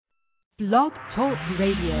Blog Talk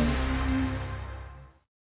Radio.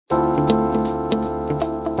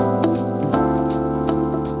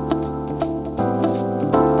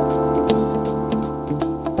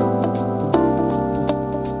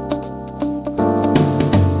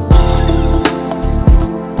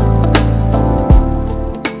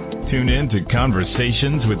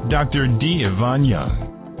 Conversations with Dr. D. Yvonne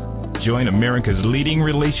Young. Join America's leading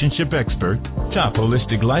relationship expert, top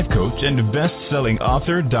holistic life coach, and best-selling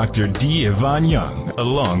author Dr. D. Yvonne Young,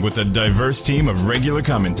 along with a diverse team of regular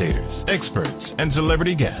commentators, experts, and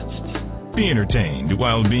celebrity guests. Be entertained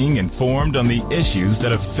while being informed on the issues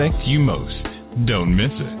that affect you most. Don't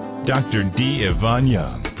miss it. Dr. D. Yvonne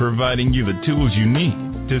Young, providing you the tools you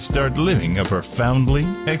need to start living a profoundly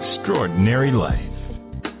extraordinary life.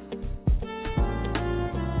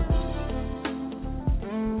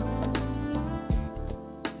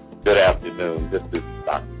 Good afternoon. This is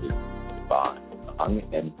Dr. Yvonne Young,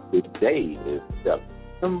 and today is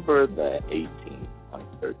September the 18th,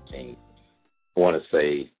 2013. I want to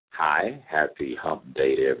say hi, happy hump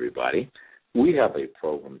day to everybody. We have a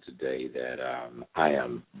program today that I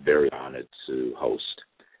am very honored to host.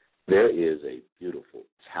 There is a beautiful,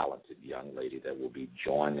 talented young lady that will be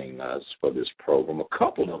joining us for this program, a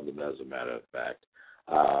couple of them, as a matter of fact.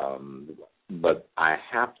 But I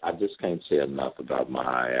just can't say enough about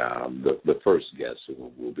my the first guest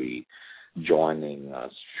who will be joining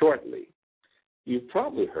us shortly. You've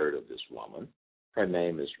probably heard of this woman. Her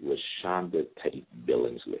name is ReShonda Tate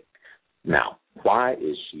Billingsley. Now, why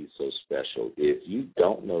is she so special? If you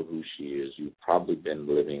don't know who she is, you've probably been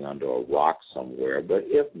living under a rock somewhere. But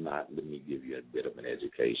if not, let me give you a bit of an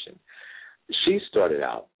education. She started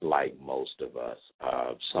out like most of us,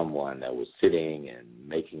 someone that was sitting and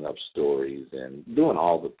making up stories and doing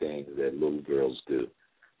all the things that little girls do.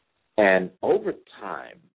 And over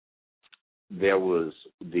time, there was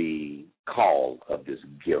the call of this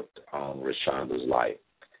gift on ReShonda's life.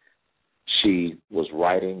 She was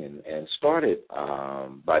writing and started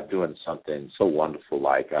by doing something so wonderful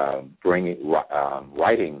like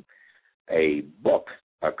writing a book.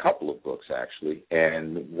 A couple of books, actually,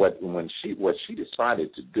 and what she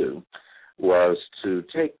decided to do was to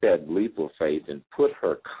take that leap of faith and put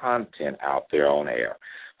her content out there on air.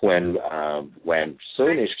 When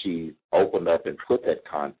soon as she opened up and put that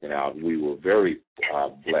content out, we were very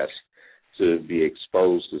blessed to be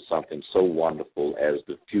exposed to something so wonderful as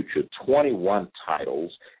the future 21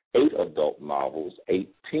 titles, 8 adult novels,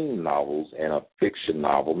 18 novels, and a fiction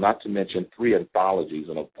novel, not to mention 3 anthologies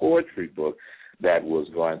and a poetry book that was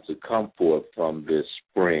going to come forth from this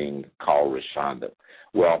spring called ReShonda.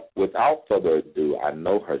 Well, without further ado, I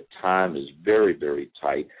know her time is very, very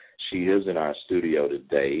tight. She is in our studio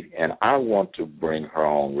today, and I want to bring her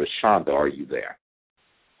on. ReShonda, are you there?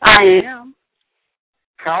 I am.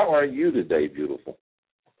 How are you today, beautiful?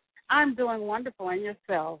 I'm doing wonderful, and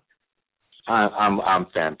yourself? I'm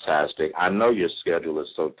fantastic. I know your schedule is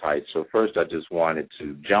so tight, so first I just wanted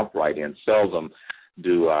to jump right in. Seldom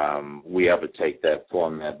do we ever take that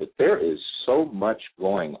format, but there is so much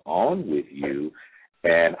going on with you,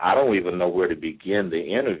 and I don't even know where to begin the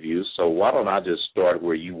interview, so why don't I just start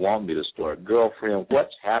where you want me to start. Girlfriend,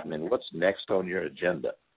 what's happening? What's next on your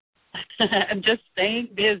agenda? I'm just staying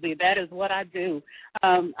busy. That is what I do.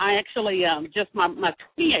 I actually just my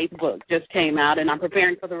 28th book just came out, and I'm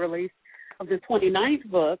preparing for the release of the 29th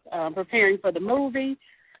book, preparing for the movie.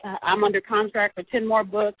 I'm under contract for 10 more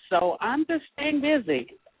books, so I'm just staying busy.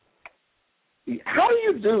 How do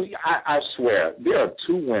you do? I swear, there are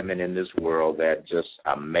 2 women in this world that just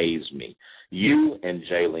amaze me. You and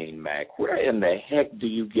Jaylene Mack. Where in the heck do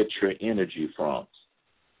you get your energy from?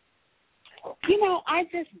 You know, I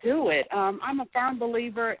just do it. I'm a firm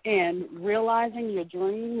believer in realizing your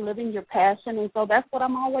dream, living your passion, and so that's what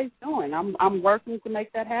I'm always doing. I'm working to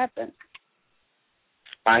make that happen.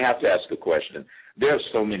 I have to ask a question. There are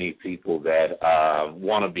so many people that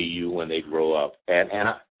want to be you when they grow up, and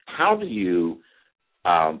how do you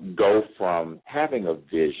go from having a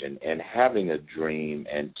vision and having a dream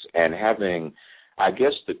and having, I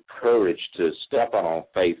guess, the courage to step out on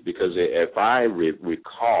faith? Because if I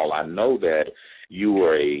recall, I know that you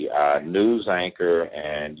were a news anchor,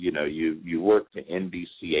 and you worked at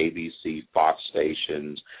NBC, ABC, Fox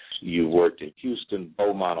stations. You worked in Houston,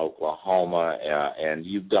 Beaumont, Oklahoma, and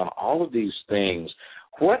you've done all of these things.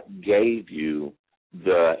 What gave you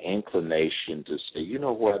the inclination to say, you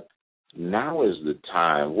know what, now is the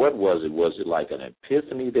time? What was it? Was it like an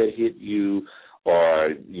epiphany that hit you? Or,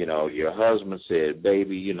 your husband said,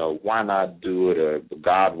 baby, why not do it? Or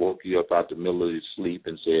God woke you up out the middle of your sleep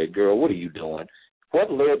and said, girl, what are you doing?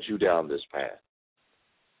 What led you down this path?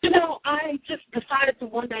 I just decided to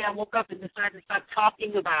one day I woke up and decided to start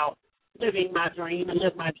talking about living my dream and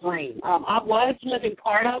live my dream. I was living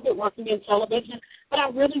part of it, working in television, but I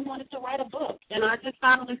really wanted to write a book. And I just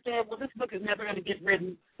finally said, well, this book is never going to get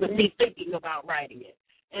written with me thinking about writing it.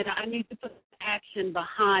 And I need to put action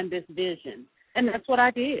behind this vision. And that's what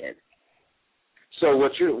I did. So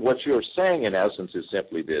what you're saying, in essence, is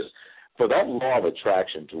simply this. For that law of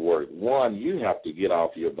attraction to work, one, you have to get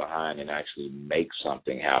off your behind and actually make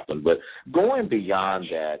something happen. But going beyond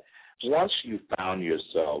that, once you found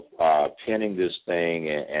yourself penning this thing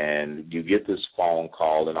and you get this phone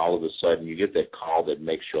call and all of a sudden you get that call that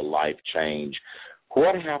makes your life change,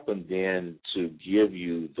 what happened then to give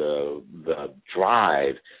you the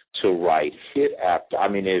drive to write hit after? I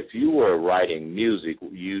mean, if you were writing music,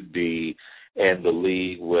 you'd be in the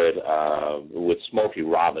league with Smokey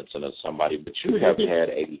Robinson or somebody, but you have had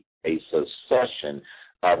a succession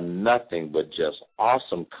of nothing but just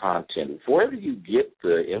awesome content. Where do you get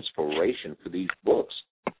the inspiration for these books?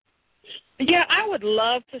 Yeah, I would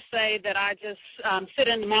love to say that I just sit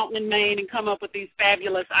in the mountain in Maine and come up with these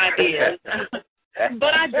fabulous ideas.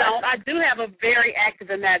 But I don't. I do have a very active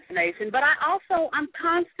imagination, but I'm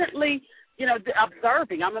constantly,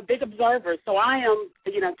 observing. I'm a big observer, so I am,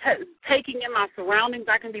 taking in my surroundings.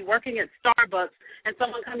 I can be working at Starbucks and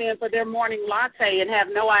someone come in for their morning latte and have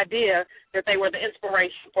no idea that they were the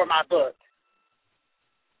inspiration for my book.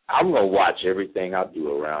 I'm going to watch everything I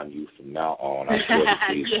do around you from now on.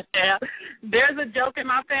 Yeah. There's a joke in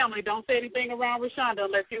my family. Don't say anything around ReShonda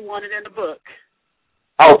unless you want it in the book.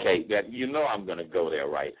 Okay, I'm going to go there,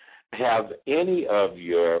 right? Have any of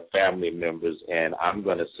your family members, and I'm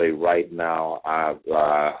going to say right now, I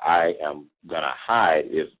am going to hide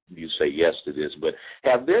if you say yes to this, but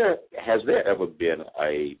has there ever been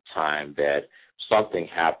a time that something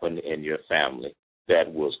happened in your family that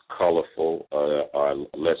was colorful, or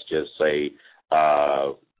let's just say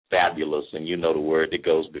fabulous, and you know the word that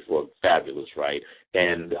goes before fabulous, right?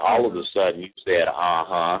 And all of a sudden you said,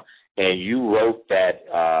 and you wrote that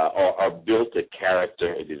or built a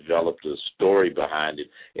character and developed a story behind it,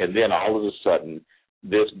 and then all of a sudden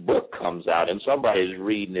this book comes out and somebody's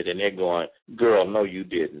reading it and they're going, girl, no, you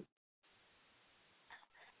didn't.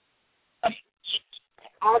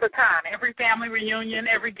 All the time, every family reunion,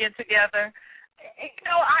 every get-together.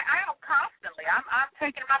 I am constantly. I'm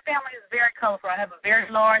taking, my family is very colorful. I have a very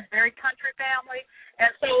large, very country family, and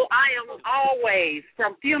so I am always,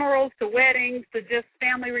 from funerals to weddings to just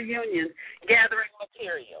family reunions, gathering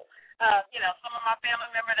material. Some of my family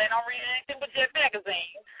members, they don't read anything but Jet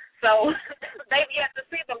magazine, so they've yet to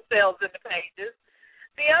see themselves in the pages.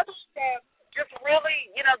 The others just really,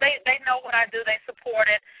 they know what I do. They support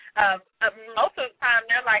it. Most of the time,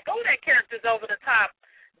 they're like, oh, that character's over the top,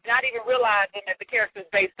 not even realizing that the character's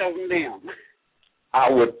based on them. I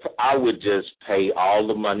would just pay all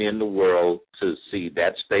the money in the world to see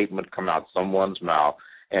that statement come out someone's mouth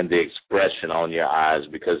and the expression on your eyes,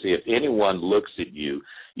 because if anyone looks at you,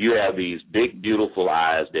 you have these big, beautiful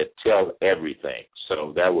eyes that tell everything.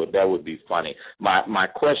 So that would be funny. My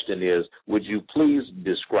question is, would you please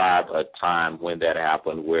describe a time when that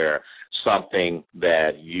happened where something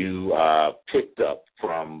that you picked up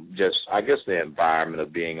from just, I guess, the environment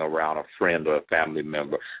of being around a friend or a family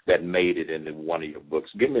member that made it into one of your books?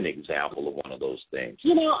 Give me an example of one of those things.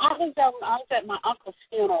 I was at my uncle's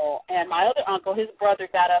funeral, and my other uncle, his brother,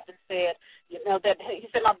 got up and said, that he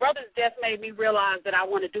said, my brother's death made me realize that I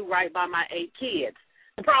want to do right by my 8 kids.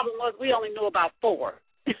 The problem was we only knew about 4,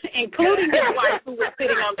 including his wife, who was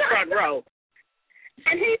sitting on the front row.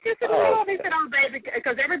 And he just said, he said, oh, baby,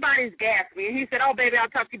 because everybody's gasping. And he said, oh, baby,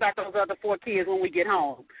 I'll talk to you about those other 4 kids when we get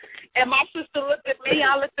home. And my sister looked at me.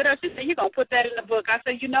 I looked at her. She said, you're going to put that in the book. I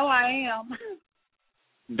said, I am.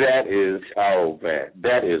 That is, man,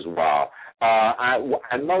 that is wow.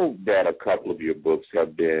 I know that a couple of your books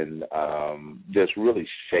have been just really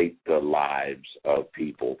shaped the lives of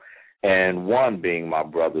people, and one being My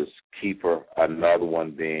Brother's Keeper, another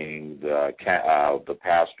one being the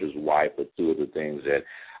Pastor's Wife, are 2 of the things that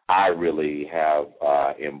I really have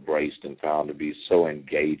embraced and found to be so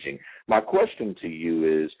engaging. My question to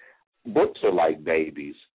you is, books are like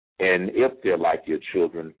babies, and if they're like your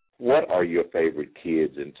children, what are your favorite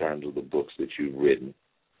kids in terms of the books that you've written?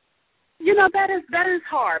 That is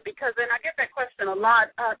hard, because, and I get that question a lot.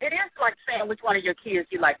 It is like saying which one of your kids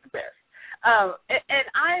you like the best. And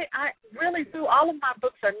I really do. All of my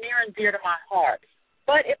books are near and dear to my heart.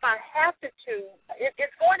 But if I have to choose,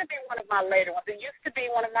 it's going to be one of my later ones. It used to be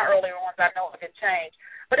one of my earlier ones. I know it can change.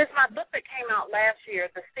 But it's my book that came out last year,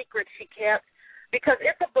 The Secret She Kept, because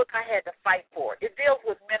it's a book I had to fight for. It deals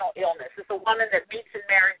with mental illness. It's a woman that meets and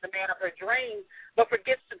marries the man of her dreams, but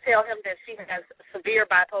forgets to tell him that she has severe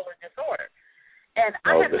bipolar disorder. And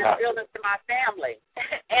I have this illness in my family.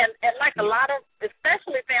 and like a lot of,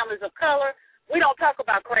 especially families of color, we don't talk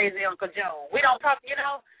about crazy Uncle June. We don't talk,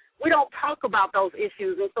 we don't talk about those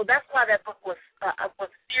issues. And so that's why that book was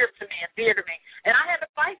dear to me and dear to me. And I had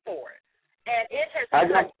to fight for it. And it has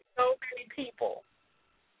touched so many people.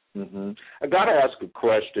 Mm-hmm. I got to ask a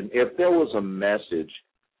question. If there was a message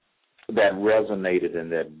that resonated in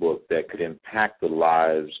that book that could impact the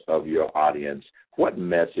lives of your audience, what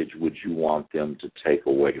message would you want them to take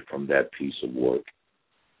away from that piece of work?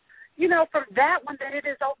 From that one, that it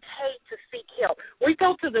is okay to seek help. We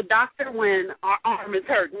go to the doctor when our arm is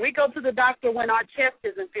hurting. We go to the doctor when our chest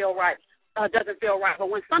doesn't feel right. But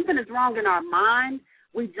when something is wrong in our mind,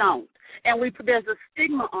 we don't. And there's a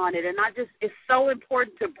stigma on it, and it's so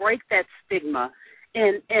important to break that stigma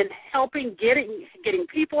and helping getting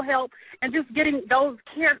people help and just getting those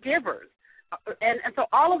caregivers. And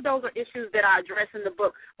so all of those are issues that I address in the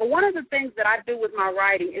book. But one of the things that I do with my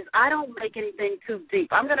writing is I don't make anything too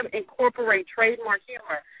deep. I'm going to incorporate trademark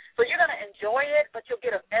humor. So you're going to enjoy it, but you'll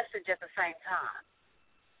get a message at the same time.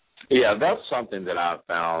 Yeah, that's something that I've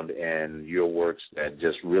found in your works that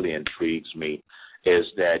just really intrigues me, is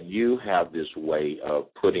that you have this way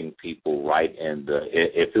of putting people right in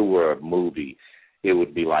if it were a movie, it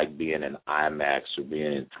would be like being in IMAX or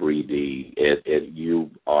being in 3D.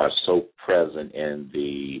 You are so present in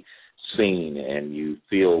the scene, and you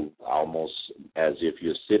feel almost as if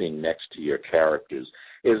you're sitting next to your characters.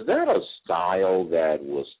 Is that a style that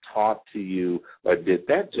was taught to you, or did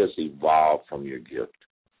that just evolve from your gift?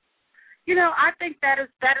 I think that is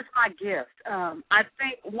my gift. I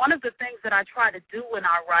think one of the things that I try to do when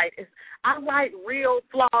I write is I write real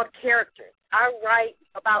flawed characters. I write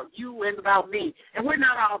about you and about me, and we're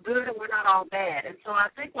not all good and we're not all bad. And so I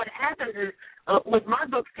think what happens is with my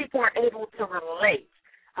books, people are able to relate.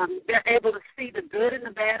 They're able to see the good and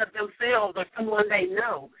the bad of themselves or someone they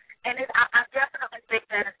know. And I definitely think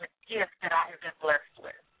that is a gift that I have been blessed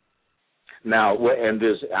with. Now,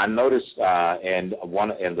 I noticed in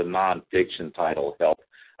the nonfiction title, Help,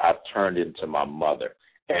 I've turned into my mother.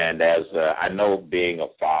 And as I know, being a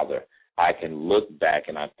father, I can look back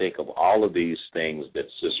and I think of all of these things that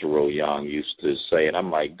Cicero Young used to say, and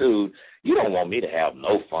I'm like, dude, you don't want me to have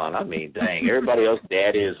no fun. I mean, dang, everybody else,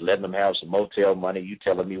 daddy is letting them have some motel money. You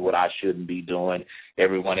telling me what I shouldn't be doing.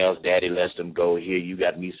 Everyone else, daddy lets them go here. You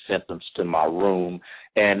got me sentenced to my room.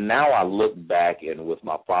 And now I look back, and with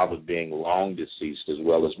my father being long deceased as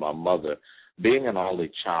well as my mother, being an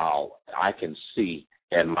only child, I can see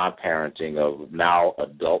in my parenting of now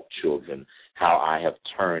adult children how I have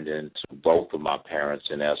turned into both of my parents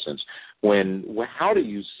in essence. How do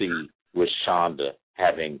you see ReShonda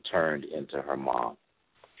having turned into her mom?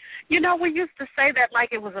 We used to say that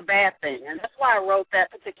like it was a bad thing, and that's why I wrote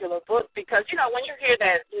that particular book, because, when you hear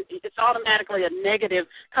that, it's automatically a negative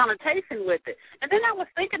connotation with it. And then I was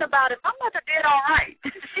thinking about it. My mother did all right.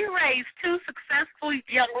 She raised two successful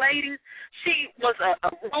young ladies. She was a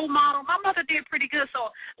role model. My mother did pretty good.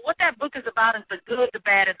 So what that book is about is the good, the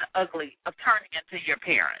bad, and the ugly of turning into your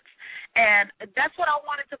parents. And that's what I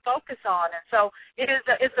wanted to focus on. And so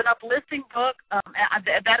it's an uplifting book.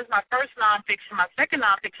 That is my first nonfiction. My second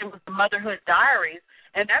nonfiction was The Motherhood Diaries,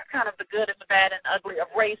 and that's kind of the good and the bad and ugly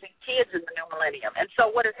of raising kids in the new millennium. And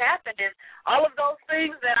so what has happened is all of those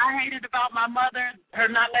things that I hated about my mother,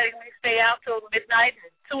 her not letting me stay out till midnight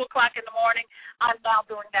and 2 o'clock in the morning, I'm now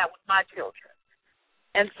doing that with my children.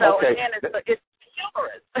 And so, again, it's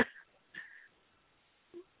humorous.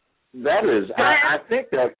 That is, I think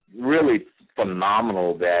that's really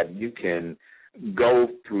phenomenal that you can go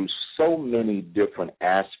through so many different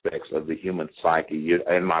aspects of the human psyche.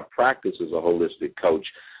 In my practice as a holistic coach,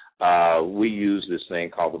 we use this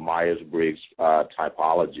thing called the Myers-Briggs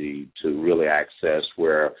typology to really access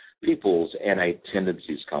where people's innate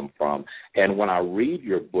tendencies come from. And when I read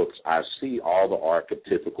your books, I see all the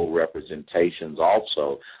archetypical representations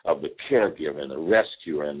also of the caregiver and the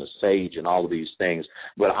rescuer and the sage and all of these things.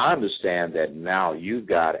 But I understand that now you've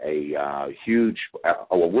got a huge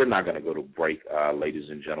we're not going to go to break, ladies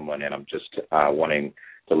and gentlemen, and I'm just wanting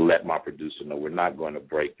to let my producer know we're not going to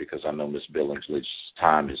break because I know Miss Billingsley's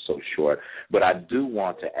time is so short. But I do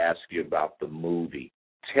want to ask you about the movie.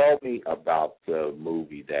 Tell me about the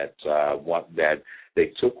movie that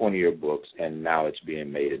they took one of your books and now it's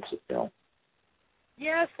being made into film.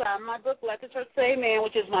 Yes, my book, Let the Church Say Amen,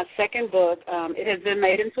 which is my second book, it has been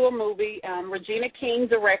made into a movie. Regina King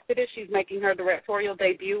directed it. She's making her directorial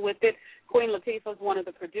debut with it. Queen Latifah is one of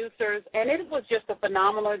the producers, and it was just a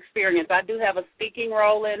phenomenal experience. I do have a speaking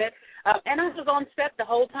role in it, and I was on set the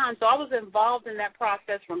whole time, so I was involved in that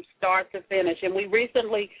process from start to finish, and we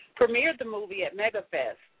recently premiered the movie at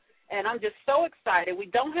MegaFest, and I'm just so excited. We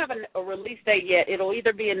don't have a release date yet. It'll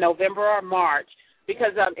either be in November or March,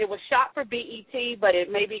 because it was shot for BET, but it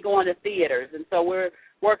may be going to theaters, and so we're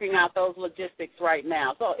working out those logistics right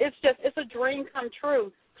now. So it's a dream come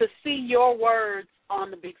true to see your words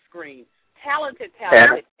on the big screen. Talented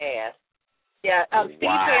cast. Yeah, Steve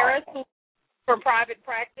Harris, who from Private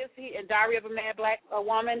Practice, and Diary of a Mad Black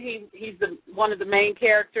Woman, he's one of the main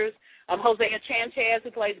characters. Hosea Chanchez,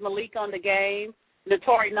 who plays Malik on The Game.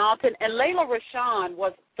 Naturi Naughton, and Layla Rashawn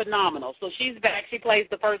was phenomenal. So she's back. She plays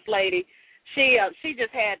the First Lady. She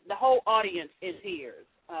just had the whole audience in tears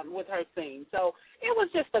with her scene. So it was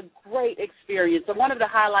just a great experience and one of the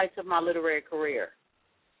highlights of my literary career.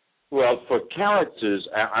 Well, for characters,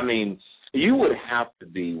 I mean, you would have to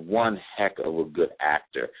be one heck of a good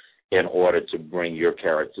actor in order to bring your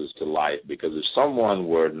characters to life, because if someone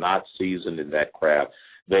were not seasoned in that craft,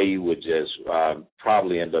 they would just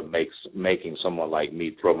probably end up making someone like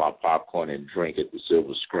me throw my popcorn and drink at the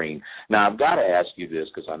silver screen. Now, I've got to ask you this,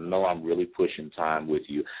 because I know I'm really pushing time with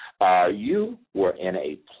you. You were in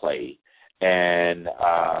a play, and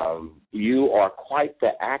you are quite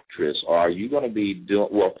the actress. Are you going to be doing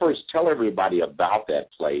 – well, first, tell everybody about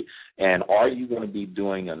that play, and are you going to be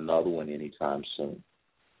doing another one anytime soon?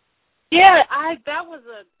 Yeah, that was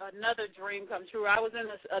another dream come true. I was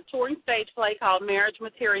in a touring stage play called Marriage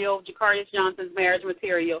Material, Jacarius Johnson's Marriage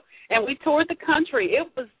Material, and we toured the country. It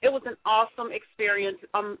was an awesome experience.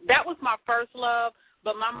 That was my first love,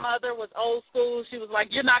 but my mother was old school. She was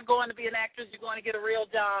like, "You're not going to be an actress. You're going to get a real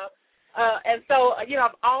job." And so,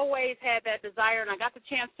 I've always had that desire, and I got the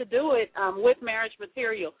chance to do it with Marriage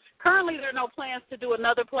Material. Currently, there are no plans to do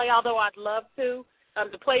another play, although I'd love to.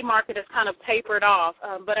 The play market has kind of tapered off.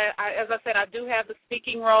 But as I said, I do have the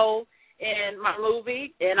speaking role in my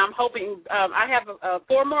movie, and I'm hoping I have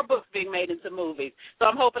 4 more books being made into movies. So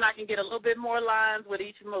I'm hoping I can get a little bit more lines with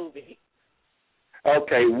each movie.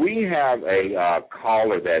 Okay, we have a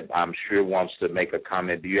caller that I'm sure wants to make a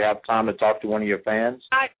comment. Do you have time to talk to one of your fans?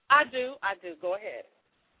 I do. Go ahead.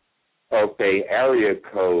 Okay, area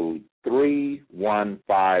code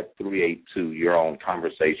 315382. You're on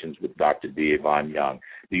Conversations with Dr. D. Yvonne Young.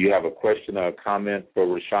 Do you have a question or a comment for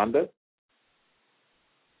ReShonda?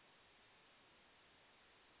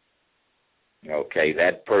 Okay,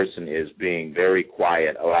 that person is being very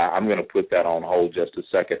quiet. I'm going to put that on hold just a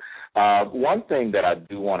second. One thing that I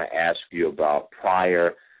do want to ask you about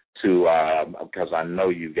prior to, because I know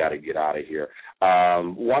you've got to get out of here.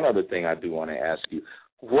 One other thing I do want to ask you.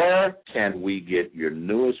 Where can we get your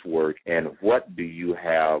newest work, and what do you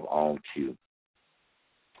have on cue?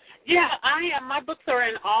 Yeah, my books are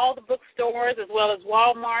in all the bookstores, as well as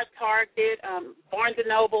Walmart, Target, Barnes &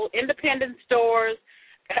 Noble, independent stores.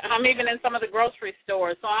 I'm even in some of the grocery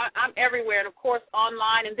stores. So I'm everywhere, and, of course,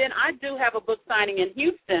 online. And then I do have a book signing in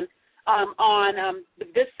Houston on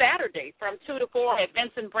this Saturday from 2 to 4 at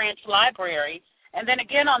Vincent Branch Library. And then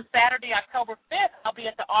again on Saturday, October 5th, I'll be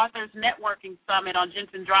at the Authors Networking Summit on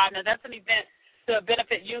Jensen Drive. Now, that's an event to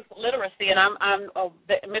benefit youth literacy, and I'm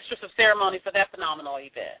the mistress of ceremony for that phenomenal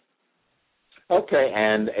event. Okay,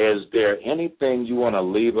 and is there anything you want to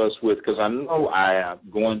leave us with? Because I know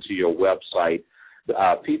going to your website,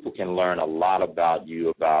 people can learn a lot about you,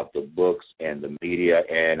 about the books and the media,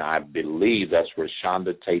 and I believe that's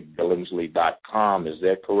ReShondaTateBillingsley.com. Is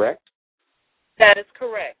that correct? That is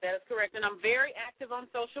correct. And I'm very active on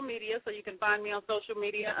social media, so you can find me on social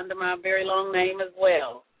media under my very long name as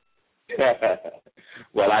well.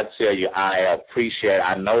 Well, I tell you, I appreciate it.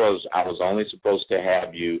 I know I was only supposed to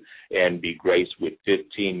have you and be graced with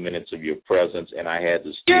 15 minutes of your presence, and I had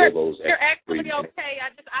to steal those. You're actually okay. I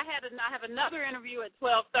have another interview at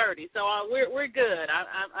 12:30, so we're good.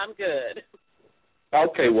 I'm good.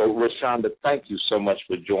 Okay, well, ReShonda, thank you so much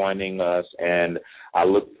for joining us, and I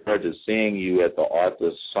look forward to seeing you at the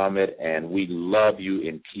Authors Summit, and we love you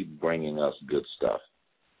and keep bringing us good stuff.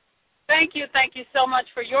 Thank you so much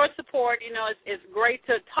for your support. It's great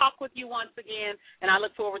to talk with you once again, and I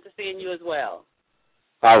look forward to seeing you as well.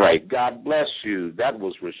 All right, God bless you. That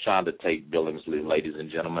was ReShonda Tate Billingsley, ladies and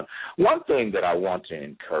gentlemen. One thing that I want to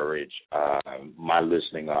encourage my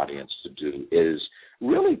listening audience to do is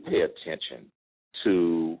really pay attention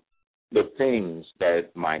to the things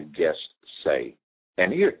that my guests say.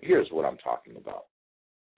 And here's what I'm talking about.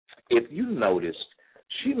 If you noticed,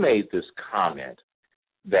 she made this comment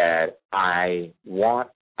that I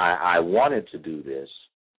wanted to do this,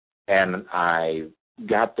 and I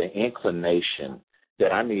got the inclination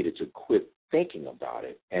that I needed to quit thinking about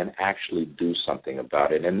it and actually do something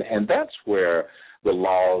about it. And that's where the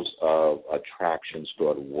laws of attraction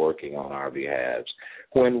start working on our behalf.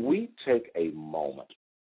 When we take a moment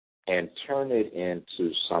and turn it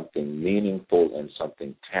into something meaningful and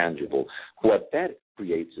something tangible, what that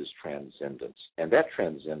creates is transcendence. And that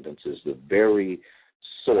transcendence is the very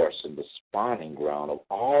source and the spawning ground of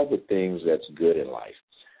all the things that's good in life.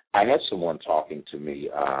 I had someone talking to me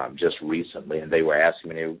just recently, and they were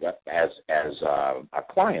asking me, as a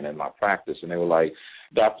client in my practice, and they were like,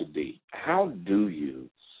 Dr. D, how do you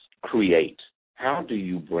create? How do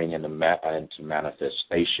you bring into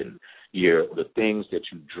manifestation the things that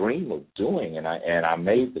you dream of doing? And I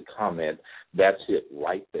made the comment, that's it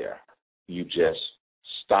right there. You just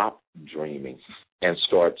stop dreaming and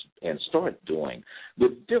start doing.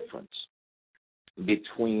 The difference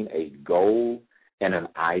between a goal and an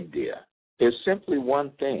idea is simply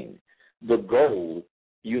one thing. The goal,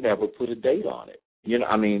 you never put a date on it.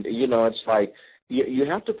 It's like you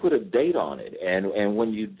have to put a date on it. And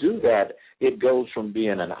when you do that, it goes from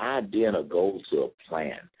being an idea and a goal to a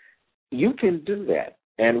plan. You can do that.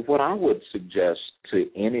 And what I would suggest to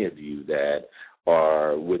any of you that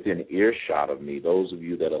are within earshot of me, those of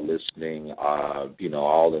you that are listening,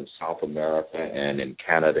 all in South America and in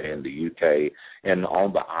Canada and the UK and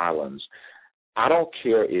on the islands, I don't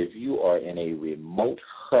care if you are in a remote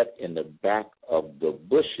hut in the back of the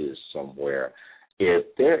bushes somewhere. If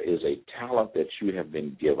there is a talent that you have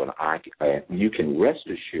been given, you can rest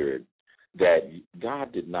assured that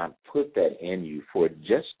God did not put that in you for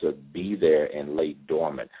just to be there and lay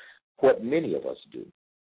dormant. What many of us do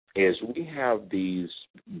is we have these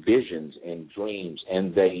visions and dreams,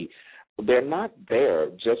 and they're not there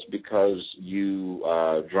just because you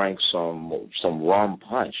drank some rum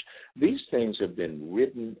punch. These things have been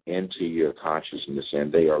written into your consciousness,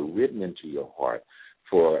 and they are written into your heart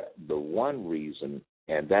for the one reason,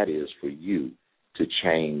 and that is for you to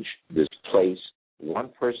change this place one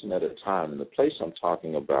person at a time. And the place I'm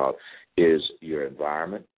talking about is your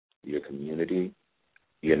environment, your community,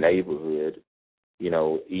 your neighborhood,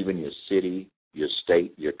 even your city, your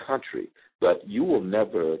state, your country. But you will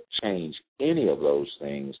never change any of those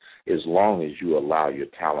things as long as you allow your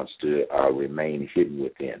talents to remain hidden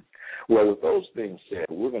within. Well, with those things said,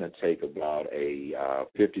 we're going to take about a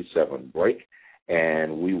 57 break,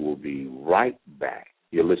 and we will be right back.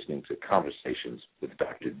 You're listening to Conversations with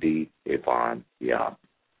Dr. D. Yvonne Young.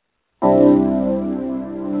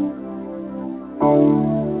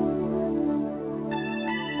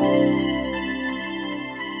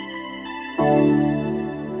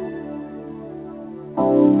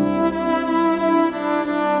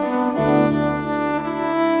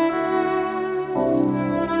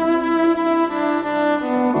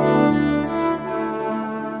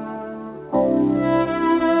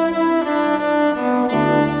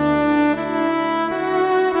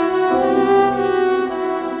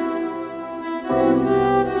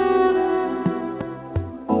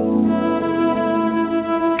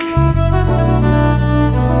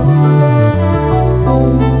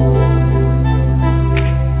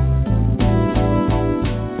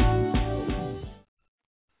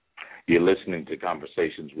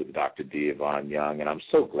 Conversations with Dr. D. Yvonne Young, and I'm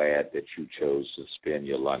so glad that you chose to spend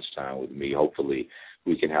your lunchtime with me. Hopefully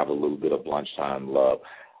we can have a little bit of lunchtime love.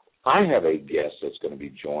 I have a guest that's going to be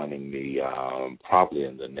joining me probably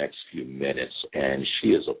in the next few minutes, and she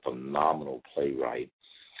is a phenomenal playwright.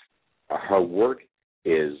 Her work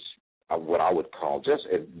is what I would call just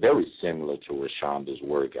very similar to ReShonda's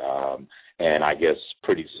work, and I guess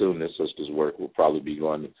pretty soon this sister's work will probably be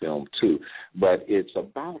going to film too. But it's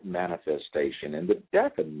about manifestation, and the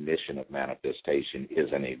definition of manifestation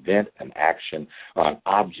is an event, an action, or an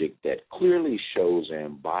object that clearly shows and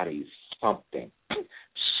embodies something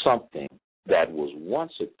that was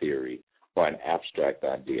once a theory or an abstract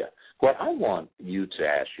idea. What I want you to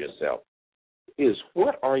ask yourself is,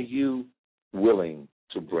 what are you willing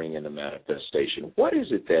to bring into manifestation? What is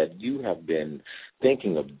it that you have been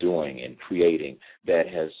thinking of doing and creating that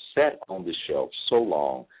has sat on the shelf so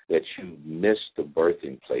long that you missed the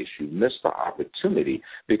birthing place, you missed the opportunity?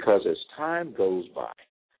 Because as time goes by,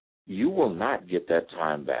 you will not get that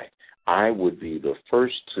time back. I would be the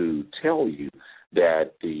first to tell you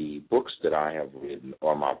that the books that I have written,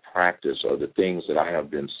 or my practice, or the things that I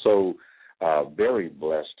have been so very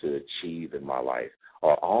blessed to achieve in my life,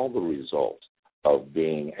 are all the result of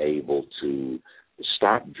being able to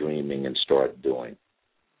stop dreaming and start doing.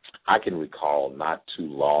 I can recall not too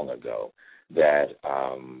long ago that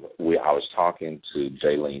I was talking to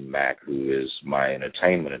Jaylene Mack, who is my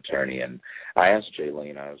entertainment attorney, and I asked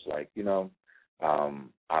Jaylene, I was like,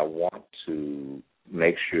 I want to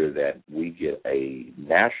make sure that we get a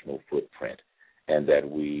national footprint and that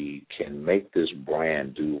we can make this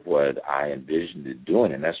brand do what I envisioned it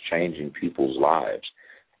doing, and that's changing people's lives.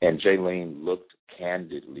 And Jaylene looked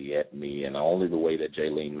candidly at me in only the way that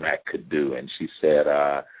Jaylene Mack could do, and she said,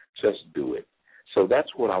 just do it. So that's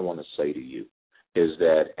what I want to say to you, is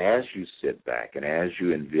that as you sit back and as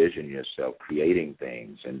you envision yourself creating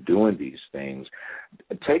things and doing these things,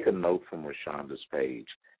 take a note from ReShonda's page,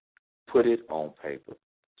 put it on paper,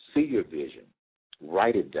 see your vision,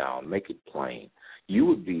 write it down, make it plain. You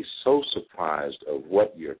would be so surprised of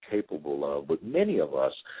what you're capable of, but many of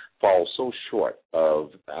us fall so short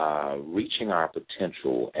of reaching our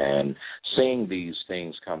potential and seeing these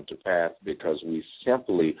things come to pass because we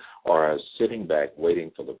simply are sitting back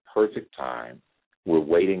waiting for the perfect time. We're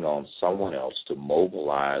waiting on someone else to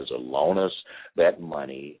mobilize or loan us that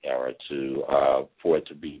money or for it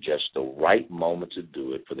to be just the right moment to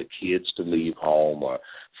do it, for the kids to leave home or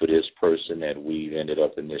for this person that we've ended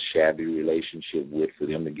up in this shabby relationship with, for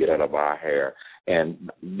them to get out of our hair.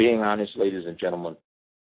 And being honest, ladies and gentlemen,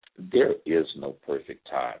 there is no perfect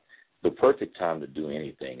time. The perfect time to do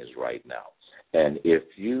anything is right now. And if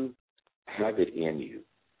you have it in you,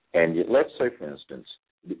 and let's say, for instance,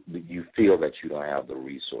 you feel that you don't have the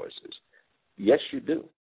resources. Yes, you do.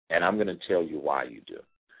 And I'm going to tell you why you do.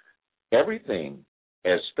 Everything,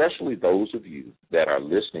 especially those of you that are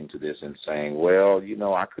listening to this and saying, well,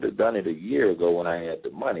 I could have done it a year ago when I had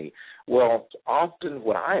the money. Well, often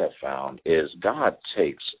what I have found is God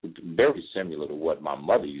takes, very similar to what my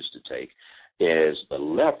mother used to take, is the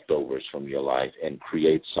leftovers from your life and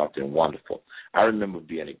create something wonderful. I remember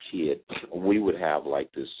being a kid, we would have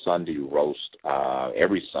like this Sunday roast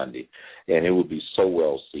every Sunday, and it would be so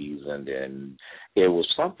well seasoned, and it was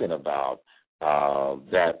something about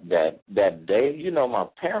that day. My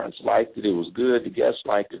parents liked it. It was good. The guests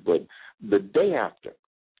liked it. But the day after,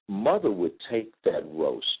 Mother would take that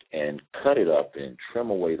roast and cut it up and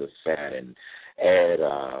trim away the fat and add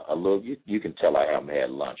a little, you can tell I haven't had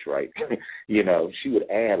lunch, right? She would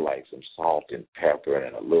add like some salt and pepper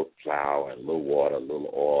and a little flour and a little water, a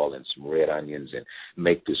little oil and some red onions and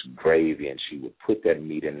make this gravy, and she would put that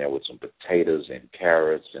meat in there with some potatoes and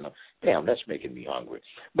carrots. And damn, that's making me hungry.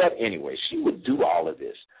 But anyway, she would do all of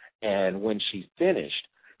this, and when she finished,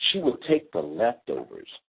 she would take the leftovers,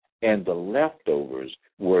 and the leftovers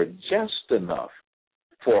were just enough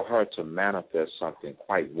for her to manifest something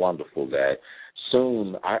quite wonderful that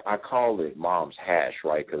soon, I call it Mom's hash,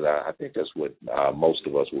 right, because I think that's what most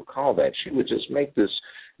of us would call that. She would just make this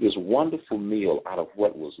wonderful meal out of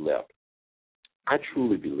what was left. I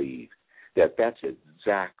truly believe that that's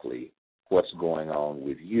exactly what's going on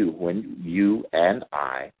with you when you and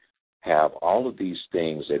I have all of these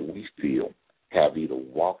things that we feel have either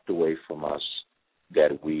walked away from us,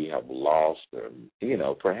 that we have lost, or,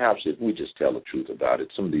 perhaps if we just tell the truth about it,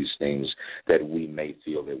 some of these things that we may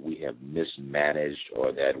feel that we have mismanaged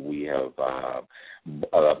or that we have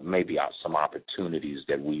maybe some opportunities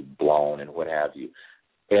that we've blown and what have you.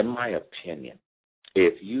 In my opinion,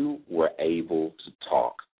 if you were able to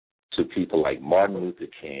talk to people like Martin Luther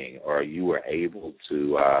King, or you were able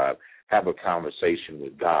to have a conversation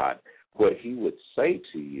with God, what he would say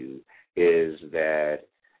to you is that,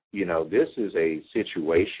 this is a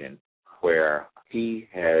situation where he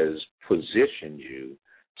has positioned you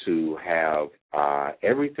to have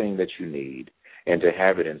everything that you need and to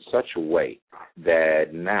have it in such a way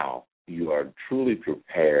that now you are truly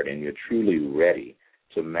prepared and you're truly ready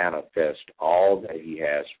to manifest all that he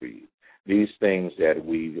has for you. These things that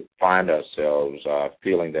we find ourselves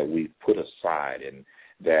feeling that we've put aside and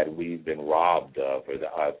that we've been robbed of, or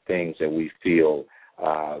the things that we feel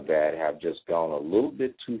that have just gone a little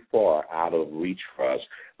bit too far out of reach for us.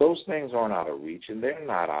 Those things aren't out of reach, and they're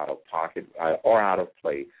not out of pocket or out of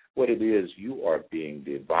play. What it is, you are being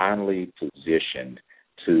divinely positioned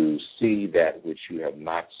to see that which you have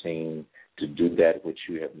not seen, to do that which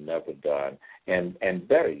you have never done, and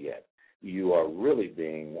better yet, you are really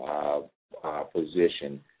being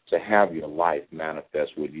positioned to have your life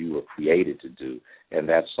manifest what you were created to do, and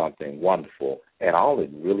that's something wonderful. And all it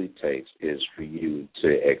really takes is for you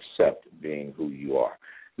to accept being who you are.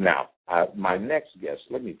 Now, my next guest,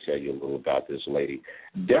 let me tell you a little about this lady.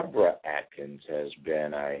 Deborah Atkins has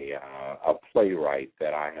been a playwright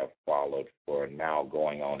that I have followed for now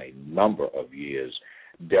going on a number of years.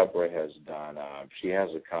 Deborah has done, she has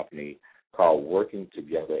a company called Working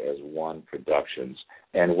Together as One Productions.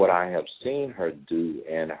 And what I have seen her do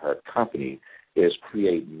in her company is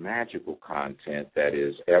create magical content that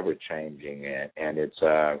is ever-changing, and it's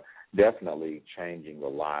definitely changing the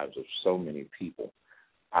lives of so many people.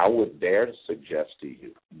 I would dare to suggest to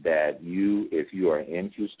you that if you are in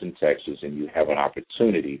Houston, Texas, and you have an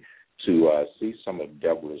opportunity to see some of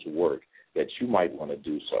Deborah's work, that you might want to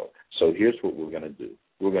do so. So here's what we're going to do.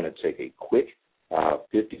 We're going to take a quick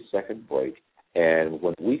 50-second break, and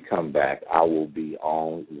when we come back, I will be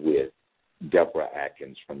on with Deborah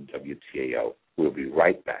Atkins from WTAO. We'll be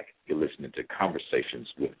right back. You're listening to Conversations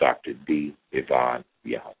with Dr. D. Yvonne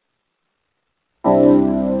Young.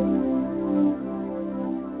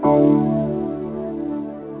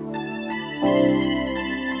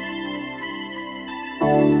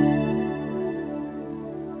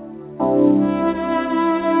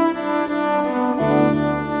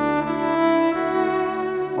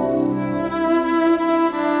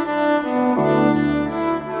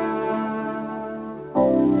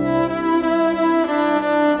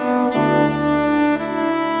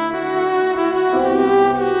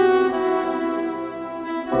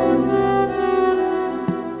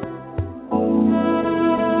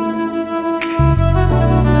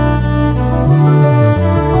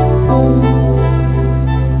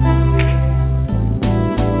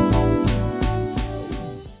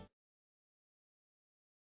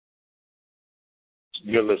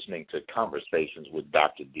 You're listening to Conversations with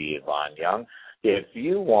Dr. D. Yvonne Young. If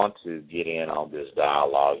you want to get in on this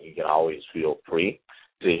dialogue, you can always feel free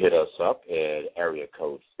to hit us up at area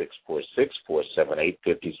code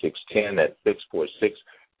 646-478-5610. That's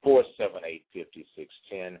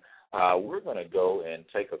 646-478-5610. We're going to go and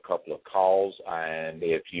take a couple of calls, and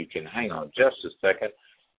if you can hang on just a second,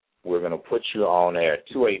 we're going to put you on air,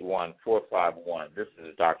 281-451. This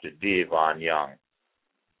is Dr. D. Yvonne Young.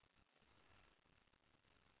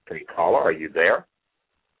 Hey, caller, are you there?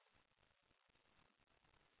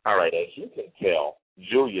 All right, as you can tell,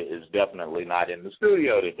 Julia is definitely not in the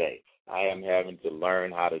studio today. I am having to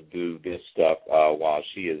learn how to do this stuff while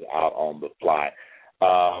she is out on the fly.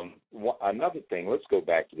 Another thing, let's go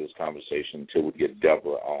back to this conversation until we get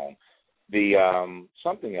Deborah on.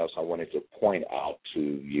 Something else I wanted to point out to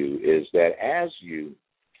you is that as you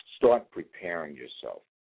start preparing yourself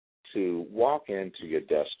to walk into your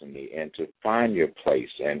destiny and to find your place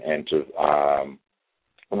and to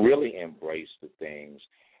really embrace the things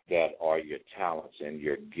that are your talents and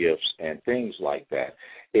your gifts and things like that,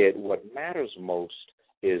 what matters most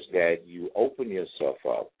is that you open yourself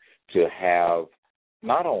up to have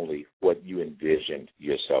not only what you envisioned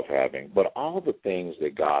yourself having, but all the things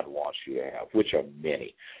that God wants you to have, which are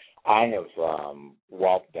many. I have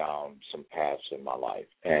walked down some paths in my life,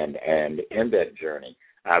 and in that journey,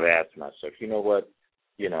 I've asked myself, you know what,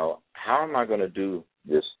 how am I going to do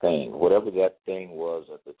this thing, whatever that thing was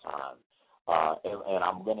at the time? And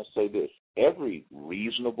I'm going to say this, every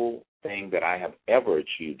reasonable thing that I have ever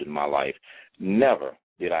achieved in my life, never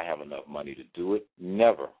did I have enough money to do it,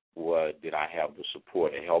 never did I have the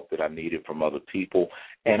support and help that I needed from other people.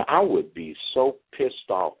 And I would be so pissed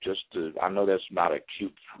off I know that's not a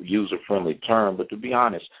cute user-friendly term, but to be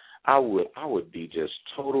honest, I would be just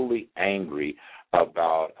totally angry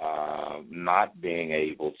about not being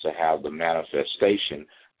able to have the manifestation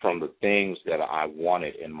from the things that I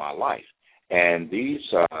wanted in my life. And these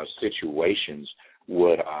situations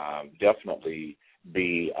would definitely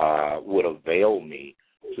would avail me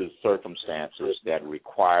to circumstances that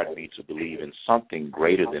required me to believe in something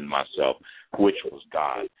greater than myself, which was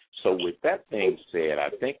God. So with that being said, I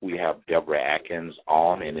think we have Deborah Atkins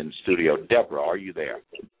on and in the studio. Deborah, are you there?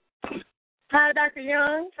 Hi, Dr.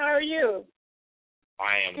 Young. How are you?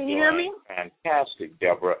 I am Can you hear me? Fantastic,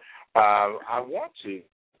 Deborah. I want to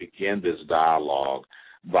begin this dialogue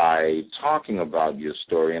by talking about your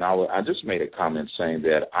story, and I just made a comment saying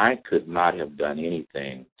that I could not have done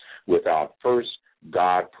anything without first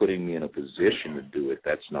God putting me in a position to do it.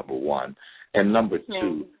 That's number one. And number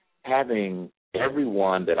two, having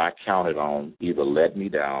everyone that I counted on either let me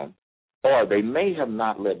down or they may have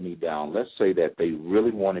not let me down. Let's say that they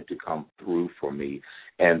really wanted to come through for me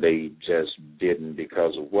and they just didn't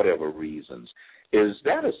because of whatever reasons. Is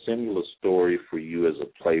that a similar story for you as a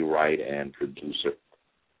playwright and producer?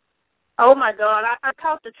 Oh, my God. I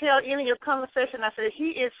talked to tell in your conversation. I said, he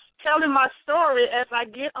is telling my story as I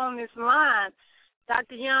get on this line.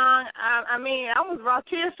 Dr. Young, I mean, I was brought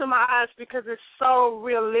tears to my eyes because it's so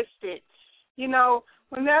realistic. You know,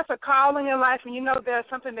 when there's a call in your life and you know there's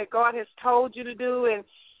something that God has told you to do and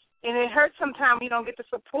it hurts sometimes you don't get the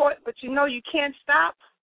support, but you know you can't stop,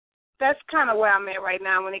 that's kind of where I'm at right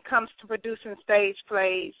now when it comes to producing stage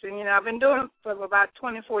plays. And, you know, I've been doing it for about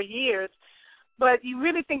 24 years. But you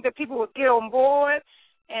really think that people will get on board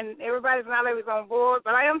and everybody's not always on board.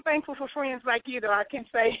 But I am thankful for friends like you, though. I can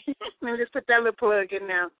say, let me just put that little plug in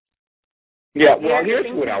now. Yeah, well, here's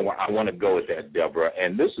what I want to go with that, Deborah,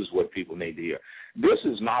 and this is what people need to hear. This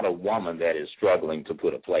is not a woman that is struggling to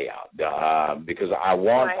put a play out, because I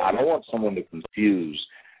don't want someone to confuse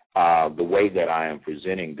the way that I am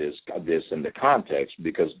presenting this in the context,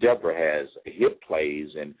 because Deborah has hit plays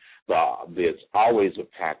and it's always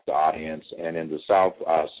a packed audience, and in the South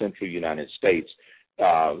Central United States,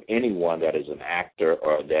 anyone that is an actor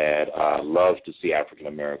or that loves to see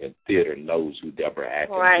African-American theater knows who Deborah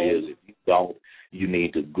Atkins is. If you don't, you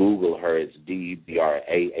need to Google her. It's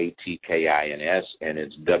DeBraatkins, and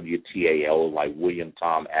it's WTAO, like William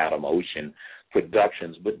Tom Adam Ocean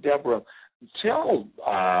Productions. But, Deborah, tell,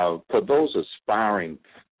 for those aspiring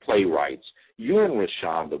playwrights, you and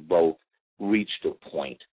ReShonda both reached a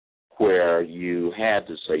point where you had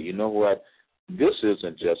to say, you know what, this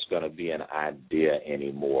isn't just going to be an idea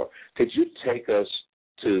anymore. Could you take us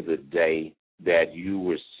to the day that you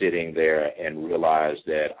were sitting there and realized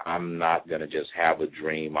that I'm not going to just have a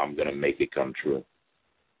dream, I'm going to make it come true?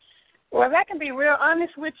 Well, that can be real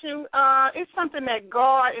honest with you. It's something that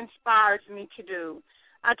God inspires me to do.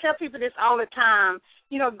 I tell people this all the time.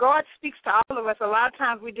 You know, God speaks to all of us. A lot of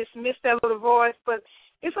times we dismiss that little voice, but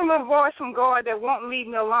it's a little voice from God that won't leave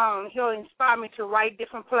me alone. He'll inspire me to write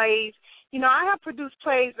different plays. You know, I have produced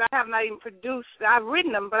plays I have not even produced. I've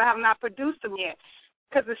written them, but I have not produced them yet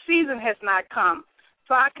because the season has not come.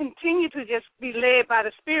 So I continue to just be led by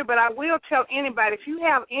the Spirit, but I will tell anybody, if you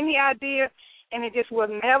have any idea and it just will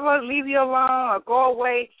never leave you alone or go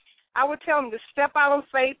away, I would tell them to step out on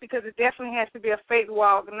faith, because it definitely has to be a faith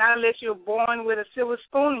walk, not unless you're born with a silver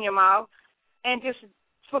spoon in your mouth, and just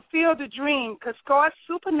fulfill the dream, because God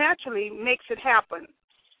supernaturally makes it happen.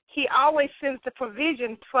 He always sends the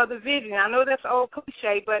provision for the vision. I know that's old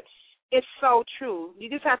cliche, but it's so true. You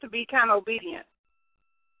just have to be kind of obedient.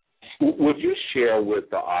 Would you share with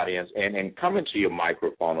the audience, and come into your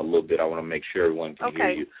microphone a little bit, I want to make sure everyone can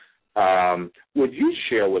hear you. Would you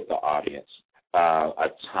share with the audience a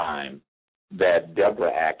time that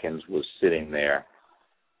Deborah Atkins was sitting there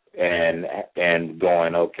and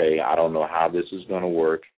going, okay, I don't know how this is going to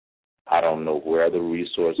work. I don't know where the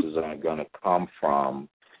resources are going to come from.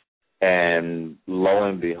 And lo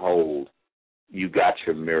and behold, you got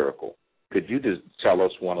your miracle. Could you just tell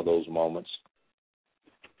us one of those moments?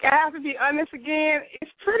 I have to be honest again.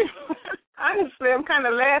 It's pretty, honestly, I'm kind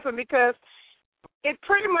of laughing because it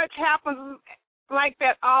pretty much happens like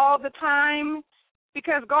that all the time,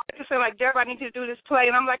 because God just said, like, Deborah, I need you to do this play.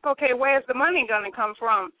 And I'm like, okay, where's the money going to come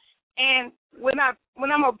from? And when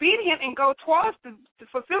I'm obedient and go towards the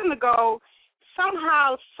fulfilling the goal,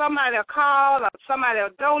 somehow somebody will call or somebody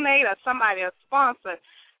will donate or somebody will sponsor.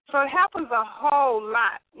 So it happens a whole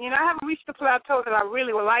lot. You know, I haven't reached the plateau that I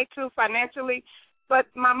really would like to financially, but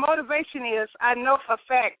my motivation is I know for a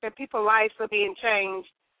fact that people's lives are being changed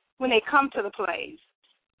when they come to the plays,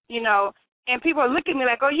 you know. And people are looking at me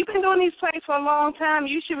like, oh, you've been doing these plays for a long time.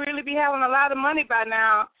 You should really be having a lot of money by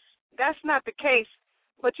now. That's not the case.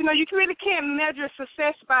 But, you know, you really can't measure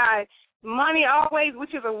success by money always,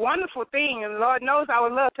 which is a wonderful thing, and Lord knows I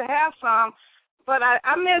would love to have some. But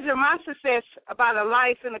I measure my success by the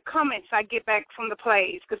life and the comments I get back from the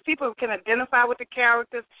plays, because people can identify with the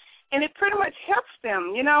characters, and it pretty much helps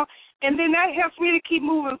them, you know. And then that helps me to keep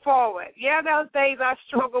moving forward. Yeah, those days I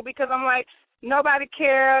struggle because I'm like, nobody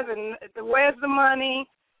cares, and where's the money?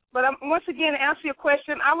 But once again, to answer your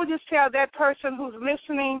question, I would just tell that person who's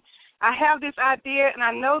listening, I have this idea, and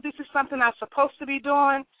I know this is something I'm supposed to be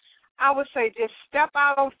doing. I would say just step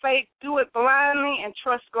out on faith, do it blindly, and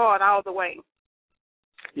trust God all the way.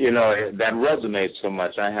 You know, that resonates so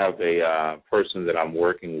much. I have a person that I'm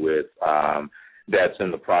working with that's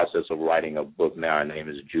in the process of writing a book now. Her name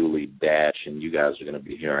is Julie Dash, and you guys are going to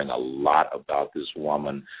be hearing a lot about this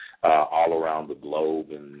woman all around the globe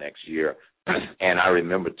in the next year. And I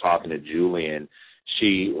remember talking to Julie, and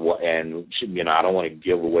she, you know, I don't want to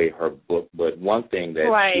give away her book, but one thing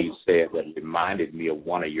that she said that reminded me of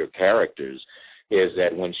one of your characters is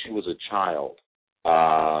that when she was a child,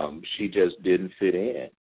 she just didn't fit in.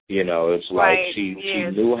 You know, it's like she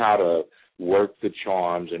knew how to work the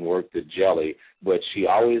charms and work the jelly, but she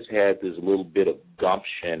always had this little bit of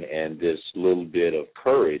gumption and this little bit of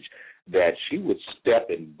courage that she would step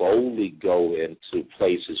and boldly go into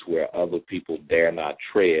places where other people dare not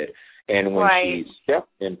tread. And when she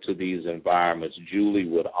stepped into these environments, Julie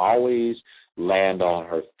would always land on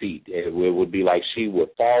her feet. It would be like she would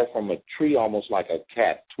fall from a tree almost like a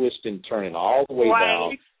cat, twisting, turning all the way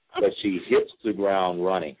down, but she hits the ground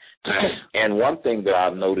running. And one thing that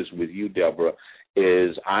I've noticed with you, Deborah,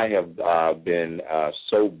 is I have been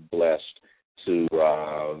so blessed to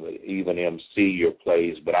even MC your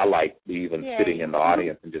plays, but I like even sitting in the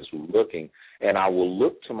audience and just looking. And I will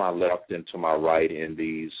look to my left and to my right in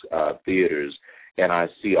these theaters, and I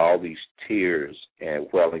see all these tears and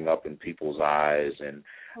welling up in people's eyes, and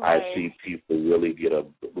I see people really get a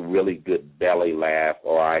really good belly laugh,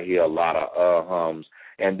 or I hear a lot of hums.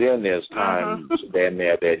 And then there's times then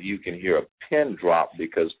there that you can hear a pin drop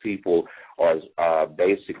because people are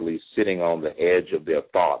basically sitting on the edge of their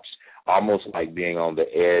thoughts, almost like being on the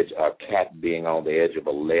edge, a cat being on the edge of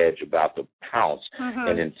a ledge about to pounce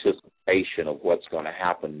in anticipation of what's going to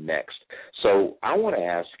happen next. So I want to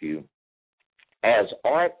ask you, as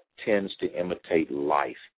art tends to imitate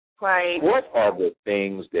life, what are the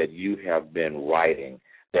things that you have been writing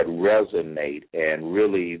that resonate and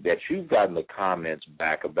really that you've gotten the comments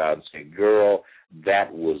back about and say, girl,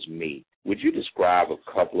 that was me? Would you describe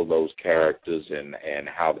a couple of those characters and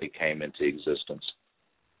how they came into existence?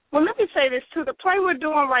 Well, let me say this, too. The play we're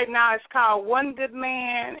doing right now is called One Good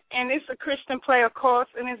Man, and it's a Christian play, of course,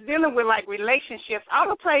 and it's dealing with, like, relationships. All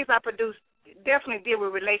the plays I produce definitely deal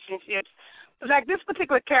with relationships. Like this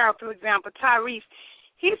particular character, for example, Tyrese,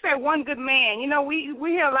 he said one good man. You know, we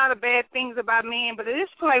hear a lot of bad things about men, but in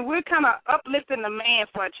this play, we're kind of uplifting the man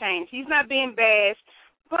for a change. He's not being bashed,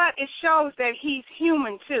 but it shows that he's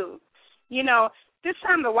human, too. You know, this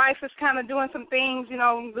time the wife is kind of doing some things, you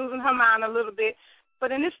know, losing her mind a little bit.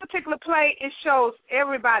 But in this particular play, it shows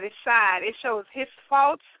everybody's side. It shows his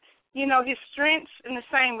faults, you know, his strengths, and the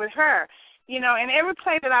same with her. You know, and every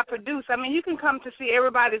play that I produce, I mean, you can come to see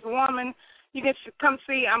Everybody's Woman. You can come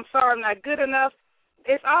see I'm Sorry I'm Not Good Enough.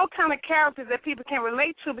 It's all kind of characters that people can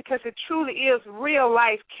relate to because it truly is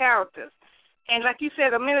real-life characters. And like you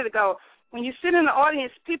said a minute ago, when you sit in the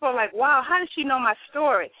audience, people are like, wow, how did she know my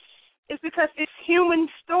story? It's because it's human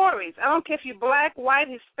stories. I don't care if you're black, white,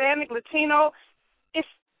 Hispanic, Latino. It's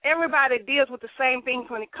everybody deals with the same things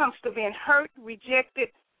when it comes to being hurt, rejected,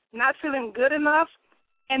 not feeling good enough.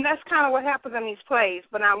 And that's kind of what happens in these plays.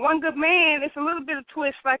 But now, One Good Man, it's a little bit of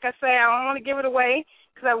twist. Like I say, I don't want to give it away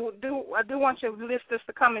because I do want your listeners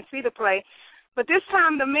to come and see the play. But this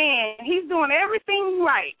time, the man, he's doing everything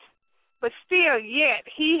right, but still, yet,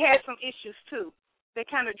 he has some issues, too, that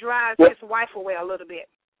kind of drives his wife away a little bit.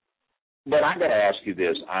 But I got to ask you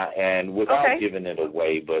this, and without giving it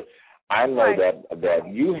away, but I know that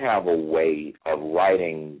you have a way of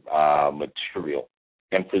writing material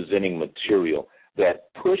and presenting material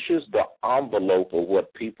that pushes the envelope of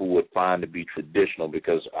what people would find to be traditional,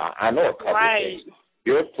 because I know a couple of things.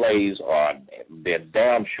 Your plays they're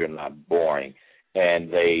damn sure not boring,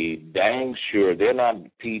 and they dang sure they're not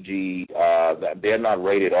PG, they're not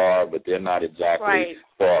rated R, but they're not exactly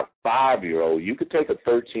for a 5-year-old. You could take a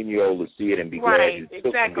 13-year-old to see it and be glad you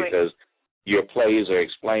took them, because your plays are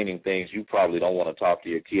explaining things you probably don't want to talk to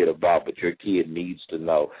your kid about, but your kid needs to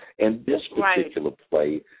know. In this particular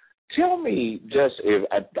play, tell me,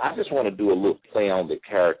 I just want to do a little play on the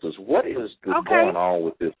characters. What is going on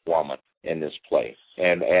with this woman in this play,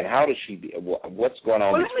 and how does what's going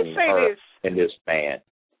on between her and this man?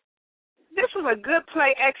 This was a good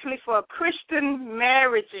play actually for Christian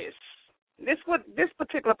marriages. This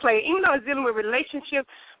particular play, even though it's dealing with relationships,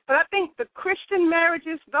 but I think the Christian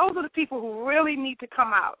marriages, those are the people who really need to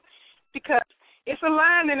come out, because it's a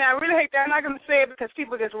line, and I really hate that. I'm not going to say it because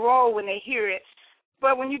people just roll when they hear it.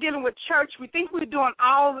 But when you're dealing with church, we think we're doing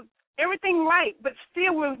everything right, but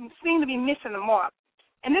still we seem to be missing the mark.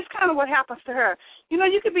 And this kind of what happens to her. You know,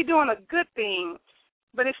 you could be doing a good thing,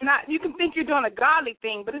 but it's not. You can think you're doing a godly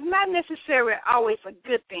thing, but it's not necessarily always a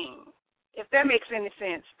good thing, if that makes any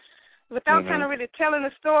sense. Without kind of really telling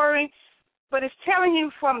the story, but it's telling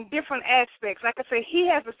you from different aspects. Like I say,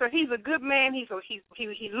 he's a good man. He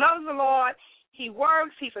loves the Lord. He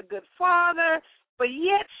works. He's a good father, but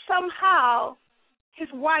yet somehow his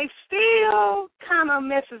wife still kind of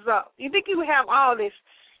messes up. You think you would have all this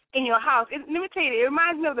in your house. Let me tell you, it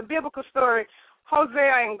reminds me of the biblical story,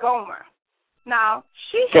 Hosea and Gomer. Now,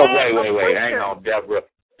 she had wait, hang on, Deborah.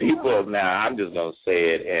 People now, I'm just going to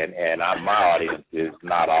say it, and my audience is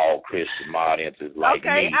not all Christian. My audience is like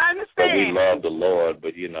me. I understand. But we love the Lord,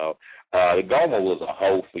 but, Gomer was a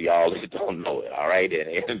hoe for y'all that don't know it, all right?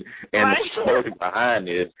 And the story behind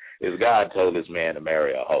this is God told this man to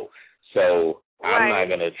marry a hoe. So I'm not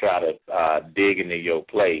going to try to dig into your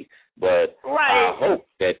play, but I hope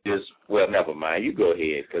that never mind. You go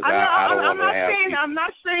ahead, because I don't want to have I'm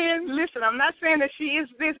not saying that she is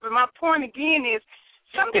this, but my point again is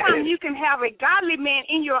sometimes you can have a godly man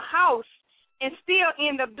in your house and still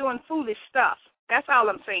end up doing foolish stuff. That's all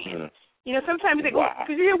I'm saying. You know, sometimes you think,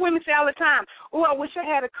 because you hear women say all the time, oh, I wish I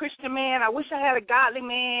had a Christian man. I wish I had a godly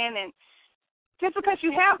man. And just because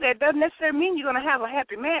you have that doesn't necessarily mean you're going to have a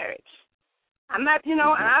happy marriage. I'm not, you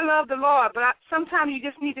know, and I love the Lord, but sometimes you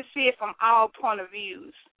just need to see it from all point of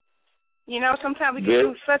views. You know, sometimes we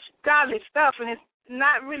can do such godly stuff, and it's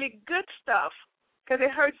not really good stuff because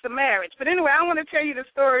it hurts the marriage. But anyway, I want to tell you the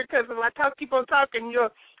story because if I keep on talking,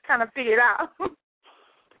 you'll kind of figure it out.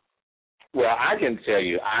 Well, I can tell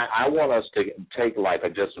you, I want us to take like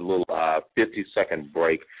just a little 50-second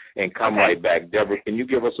break and come right back. Deborah, can you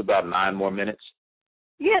give us about 9 more minutes?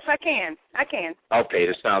 Yes, I can. Okay,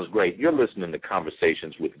 that sounds great. You're listening to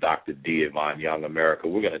Conversations with Dr. D. Yvonne Young, America.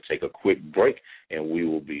 We're going to take a quick break, and we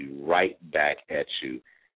will be right back at you.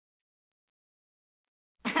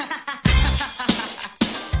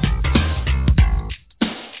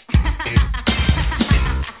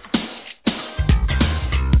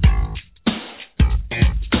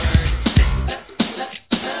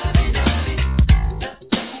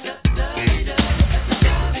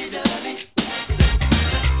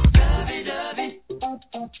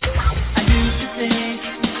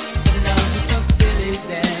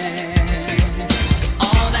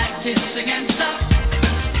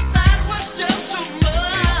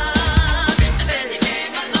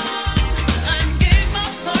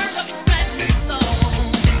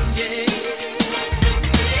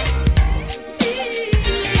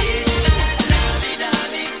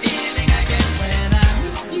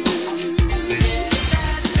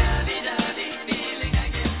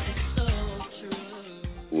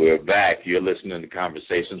 You're listening to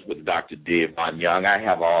Conversations with Dr. D. Yvonne Young.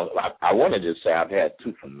 I wanted to say I've had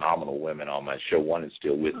 2 phenomenal women on my show. One is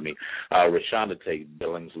still with me. ReShonda Tate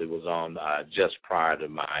Billingsley was on just prior to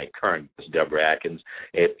my current guest, Deborah Atkins.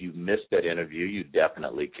 If you missed that interview, you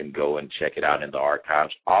definitely can go and check it out in the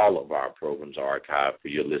archives. All of our programs are archived for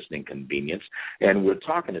your listening convenience. And we're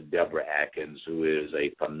talking to Deborah Atkins, who is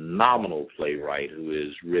a phenomenal playwright who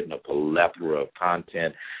has written a plethora of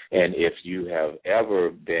content. And if you have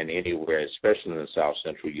ever been anywhere, especially in the South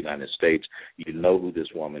Central United States, you know who this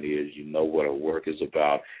woman is, you know what her work is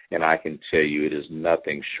about, and I can tell you it is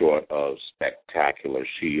nothing short of spectacular.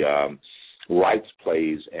 She writes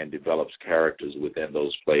plays and develops characters within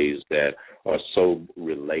those plays that are so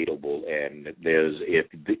relatable, and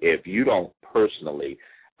if you don't personally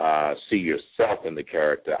see yourself in the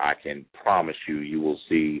character, I can promise you will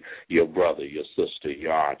see your brother, your sister,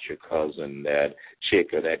 your aunt, your cousin, that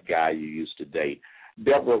chick or that guy you used to date.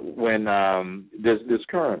 Deborah, when this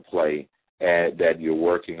current play that you're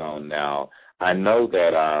working on now, I know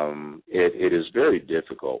that it is very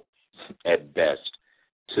difficult at best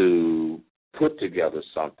to put together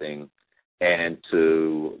something and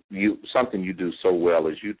something you do so well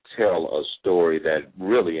is you tell a story that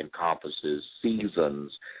really encompasses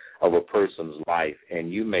seasons of a person's life,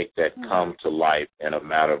 and you make that come to life in a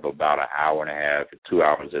matter of about an hour and a half, 2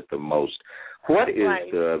 hours at the most. What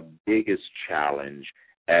is the biggest challenge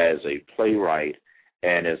as a playwright,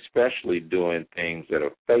 and especially doing things that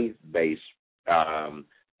are faith-based,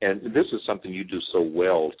 and this is something you do so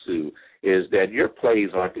well, too, is that your plays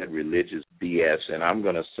aren't that religious BS, and I'm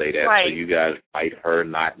going to say that so you guys fight her,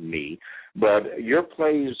 not me. But your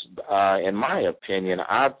plays, in my opinion,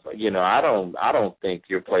 I don't think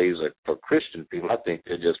your plays are for Christian people. I think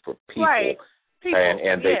they're just for people.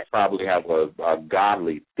 And they probably have a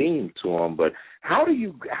godly theme to them. But how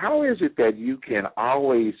is it that you can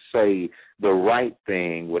always say the right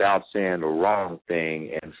thing without saying the wrong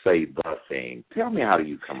thing and say the thing? Tell me, how do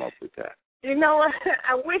you come up with that? You know what?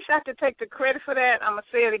 I wish I could take the credit for that. I'm going to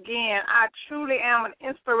say it again. I truly am an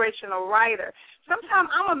inspirational writer. Sometimes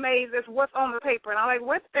I'm amazed at what's on the paper, and I'm like,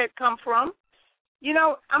 where did that come from? You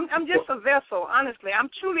know, I'm just a vessel, honestly. I'm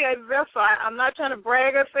truly a vessel. I'm not trying to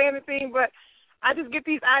brag or say anything, but I just get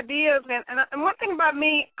these ideas. And one thing about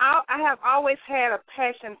me, I have always had a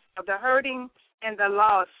passion of the hurting and the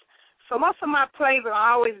loss. So most of my plays will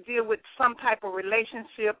always deal with some type of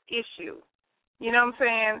relationship issue. You know what I'm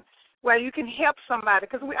saying? Where you can help somebody,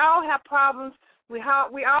 because we all have problems. We all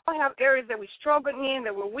have areas that we struggle in,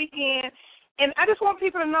 that we're weak in, and I just want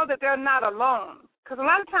people to know that they're not alone. Because a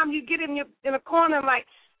lot of times you get in a corner like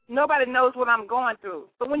nobody knows what I'm going through.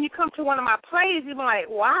 But when you come to one of my plays, you're like,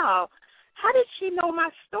 wow, how did she know my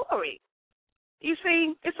story? You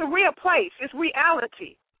see, it's a real place. It's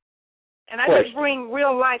reality. And I just bring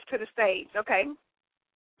real life to the stage, okay?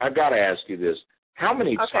 I got to ask you this. How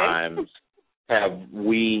many times have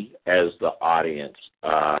we as the audience,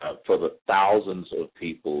 for the thousands of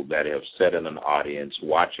people that have sat in an audience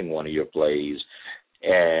watching one of your plays,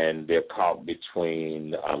 and they're caught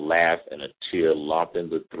between a laugh and a tear, lump in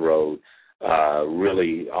the throat,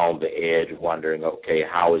 really on the edge, wondering, okay,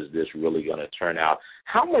 how is this really going to turn out?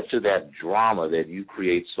 How much of that drama that you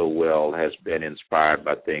create so well has been inspired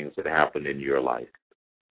by things that happened in your life?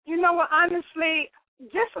 You know what, honestly,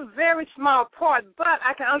 just a very small part, but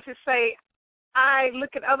I can honestly say I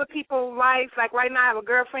look at other people's lives. Like right now I have a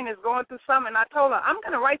girlfriend that's going through something, and I told her, I'm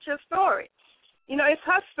going to write your story. You know, it's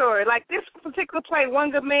her story. Like this particular play, One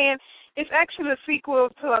Good Man, it's actually a sequel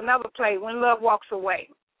to another play, When Love Walks Away.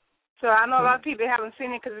 So I know a lot of people haven't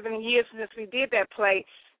seen it because it's been years since we did that play,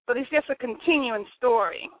 but it's just a continuing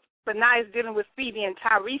story. But now it's dealing with Phoebe and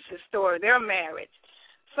Tyrese's story, their marriage.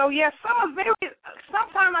 So, yes,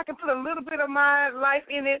 sometimes I can put a little bit of my life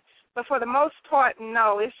in it, but for the most part,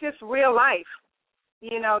 no. It's just real life,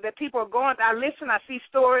 you know, that people are going through. I listen, I see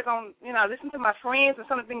stories on, you know, I listen to my friends and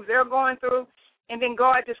some of the things they're going through, and then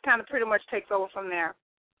God just kind of pretty much takes over from there.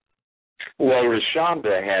 Well,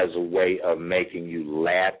 ReShonda has a way of making you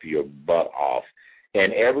laugh your butt off.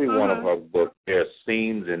 And every one of her books, there are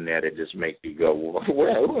scenes in there that just make you go, well,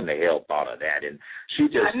 who in the hell thought of that? And she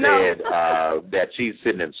just said that she's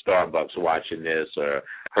sitting in Starbucks watching this or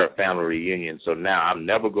her family reunion. So now I'm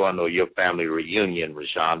never going to your family reunion,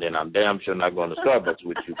 ReShonda, and I'm damn sure not going to Starbucks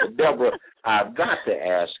with you. But, Deborah, I've got to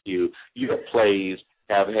ask you, your plays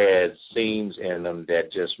have had scenes in them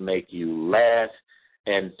that just make you laugh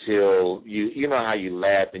until you know how you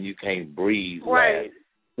laugh and you can't breathe. Right. Laugh.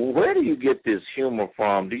 Where do you get this humor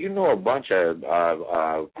from? Do you know a bunch of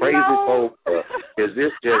crazy folks? Or is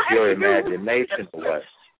this just your imagination or what?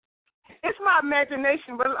 It's my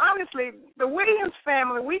imagination, but honestly, the Williams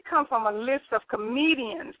family, we come from a list of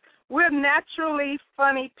comedians. We're naturally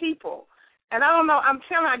funny people. And I don't know, I'm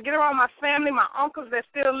telling you, I get around my family, my uncles that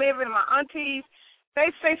still live, and my aunties, they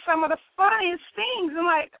say some of the funniest things. I'm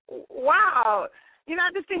like, wow. You know,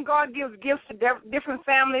 I just think God gives gifts to different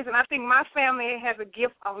families, and I think my family has a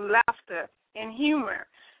gift of laughter and humor.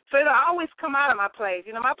 So it'll always come out of my plays.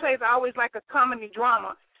 You know, my plays are always like a comedy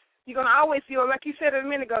drama. You're going to always feel, like you said a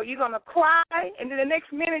minute ago, you're going to cry, and then the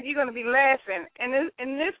next minute you're going to be laughing. And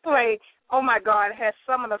in this play, oh, my God, it has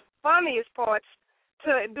some of the funniest parts.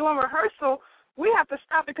 To doing rehearsal, we have to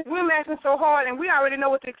stop it because we're laughing so hard, and we already know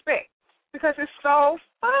what to expect because it's so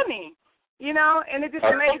funny, you know, and it just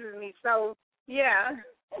amazes me. So, yeah.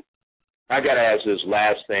 I got to ask this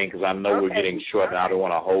last thing because I know we're getting short and I don't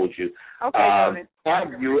want to hold you. Okay,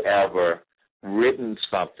 have you ever written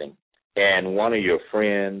something and one of your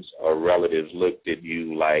friends or relatives looked at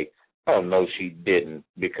you like, oh, no, she didn't,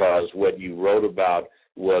 because what you wrote about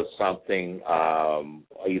was something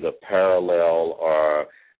either parallel or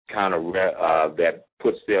kind of that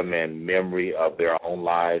puts them in memory of their own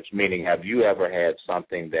lives? Meaning, have you ever had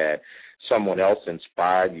something that someone else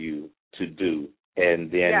inspired you to do,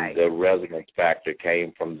 and then the resonance factor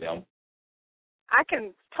came from them? I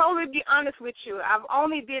can totally be honest with you. I've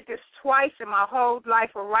only did this twice in my whole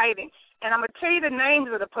life of writing, and I'm going to tell you the names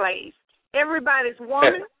of the plays. Everybody's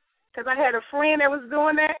Woman, because I had a friend that was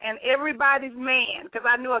doing that, and Everybody's Man, because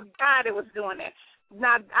I knew a guy that was doing that.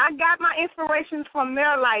 Now, I got my inspirations from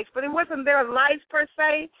their lives, but it wasn't their lives per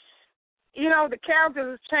se. You know, the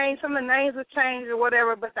characters have changed, some of the names have changed or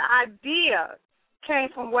whatever, but the idea came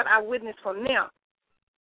from what I witnessed from them.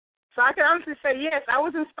 So I can honestly say, yes, I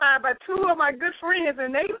was inspired by two of my good friends,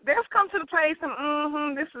 and they've come to the place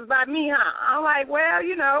and, this is about me, huh? I'm like, well,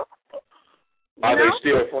 you know. Are they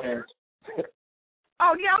still friends?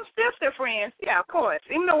 Oh, yeah, I'm still friends. Yeah, of course.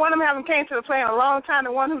 Even though one of them haven't came to the play in a long time,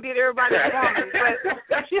 the one who did Everybody's Woman.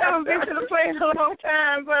 But she hasn't been to the play in a long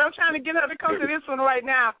time, but I'm trying to get her to come to this one right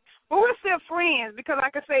now. But we're still friends because,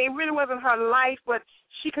 like I say, it really wasn't her life, but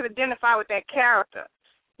she could identify with that character.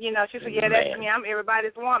 You know, she said, yeah, that's me. I'm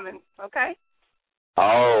Everybody's Woman. Okay?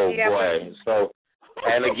 Oh, yeah, boy. So,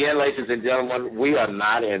 and again, ladies and gentlemen, we are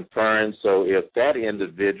not inferring. So if that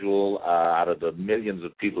individual out of the millions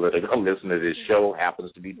of people that are going to listen to this show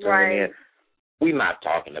happens to be tuning in, we're not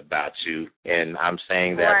talking about you. And I'm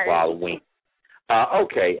saying that while winking.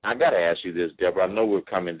 Okay, I got to ask you this, Deborah. I know we're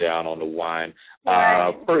coming down on the wine.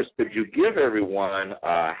 First, could you give everyone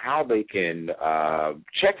how they can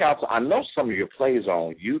check out? I know some of your plays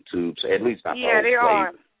on YouTube, so at least not all they plays.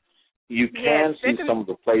 are. You can see some of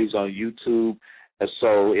the plays on YouTube.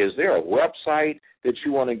 So is there a website that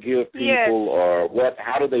you want to give people or what?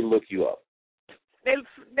 How do they look you up?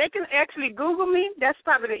 They can actually Google me. That's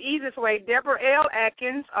probably the easiest way, Deborah L.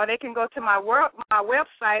 Atkins, or they can go to my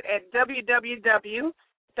website at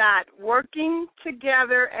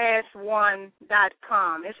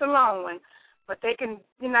www.workingtogetheras1.com. It's a long one, but they can,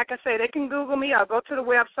 like I say, they can Google me or go to the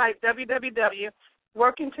website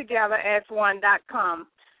www.workingtogetheras1.com,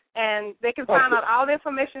 and they can find out all the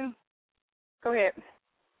information. Go ahead.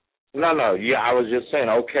 No. Yeah, I was just saying,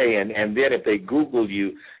 okay, and then if they Google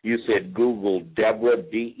you, you said Google Deborah,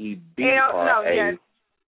 D-E-B-R-A.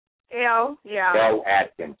 L, yeah. L.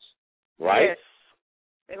 Atkins, right?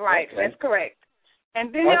 Yes, right, okay. That's correct.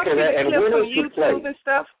 And then you'll see the clip on YouTube and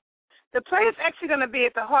stuff. The play is actually going to be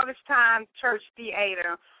at the Harvest Time Church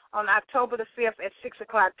Theater on October the 5th at 6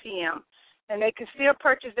 o'clock p.m. And they can still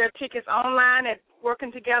purchase their tickets online at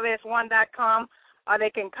workingtogetheras1.com, or they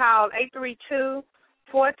can call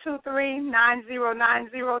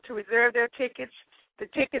 832-423-9090 to reserve their tickets. The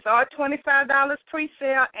tickets are $25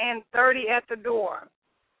 pre-sale and $30 at the door.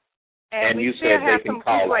 And you said they can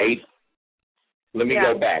call 8. Let me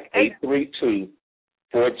go back.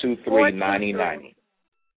 832-423-9090.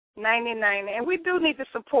 99, and we do need the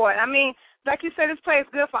support. I mean, like you said, this play is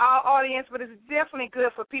good for our audience, but it's definitely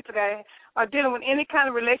good for people that are dealing with any kind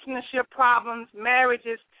of relationship problems,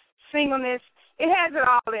 marriages, singleness. It has it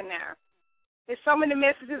all in there. There's so many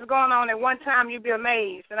messages going on at one time, you'll be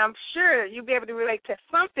amazed, and I'm sure you'll be able to relate to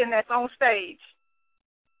something that's on stage.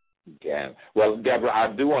 Yeah. Well, Deborah,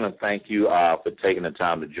 I do want to thank you for taking the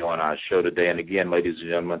time to join our show today. And again, ladies and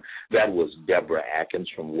gentlemen, that was Deborah Atkins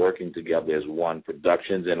from Working Together as One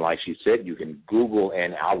Productions. And like she said, you can Google,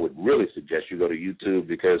 and I would really suggest you go to YouTube,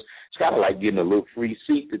 because it's kind of like getting a little free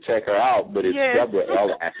seat to check her out. But it's Deborah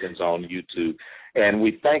L. Atkins on YouTube. And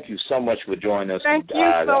we thank you so much for joining us. Thank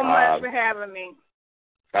you so much for having me.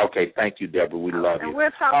 Okay. Thank you, Deborah. We love you. And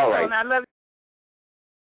we'll talk soon. I love you.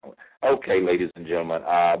 Okay, ladies and gentlemen,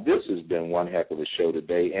 this has been one heck of a show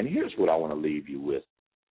today, and here's what I want to leave you with.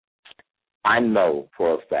 I know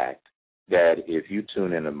for a fact that if you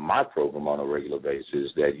tune into my program on a regular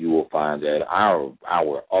basis, that you will find that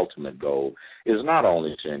our ultimate goal is not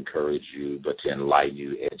only to encourage you, but to enlighten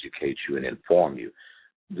you, educate you, and inform you.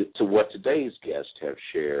 To what today's guests have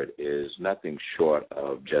shared is nothing short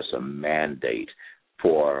of just a mandate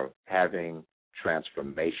for having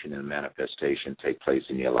transformation and manifestation take place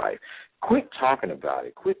in your life. Quit talking about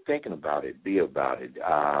it. Quit thinking about it. Be about it.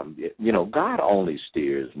 God only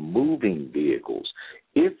steers moving vehicles.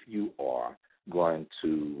 If you are going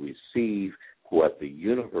to receive what the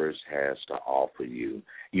universe has to offer you,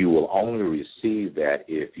 you will only receive that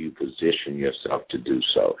if you position yourself to do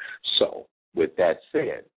so. So, with that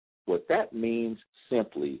said, what that means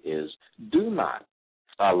simply is do not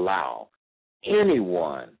allow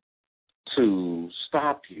anyone to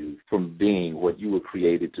stop you from being what you were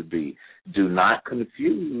created to be. Do not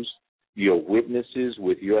confuse your witnesses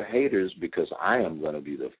with your haters, because I am going to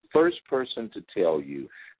be the first person to tell you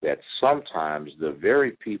that sometimes the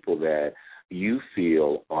very people that you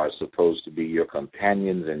feel are supposed to be your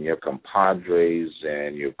companions and your compadres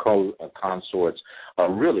and your consorts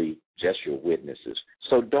are really just your witnesses.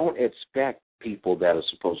 So don't expect people that are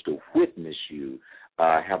supposed to witness you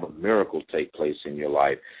have a miracle take place in your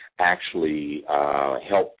life, actually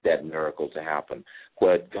help that miracle to happen.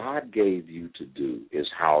 What God gave you to do is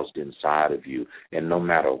housed inside of you, and no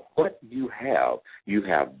matter what you have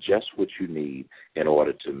just what you need in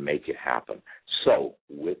order to make it happen. So,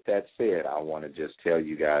 with that said, I want to just tell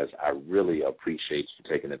you guys, I really appreciate you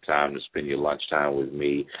taking the time to spend your lunchtime with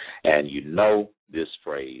me, and you know this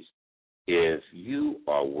phrase, if you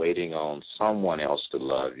are waiting on someone else to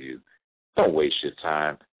love you, don't waste your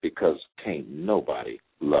time, because can't nobody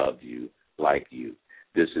love you like you.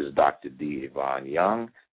 This is Dr. D. Yvonne Young,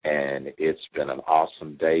 and it's been an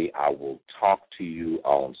awesome day. I will talk to you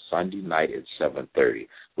on Sunday night at 7:30.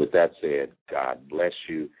 With that said, God bless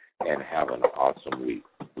you and have an awesome week.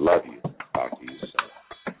 Love you. Talk to you soon.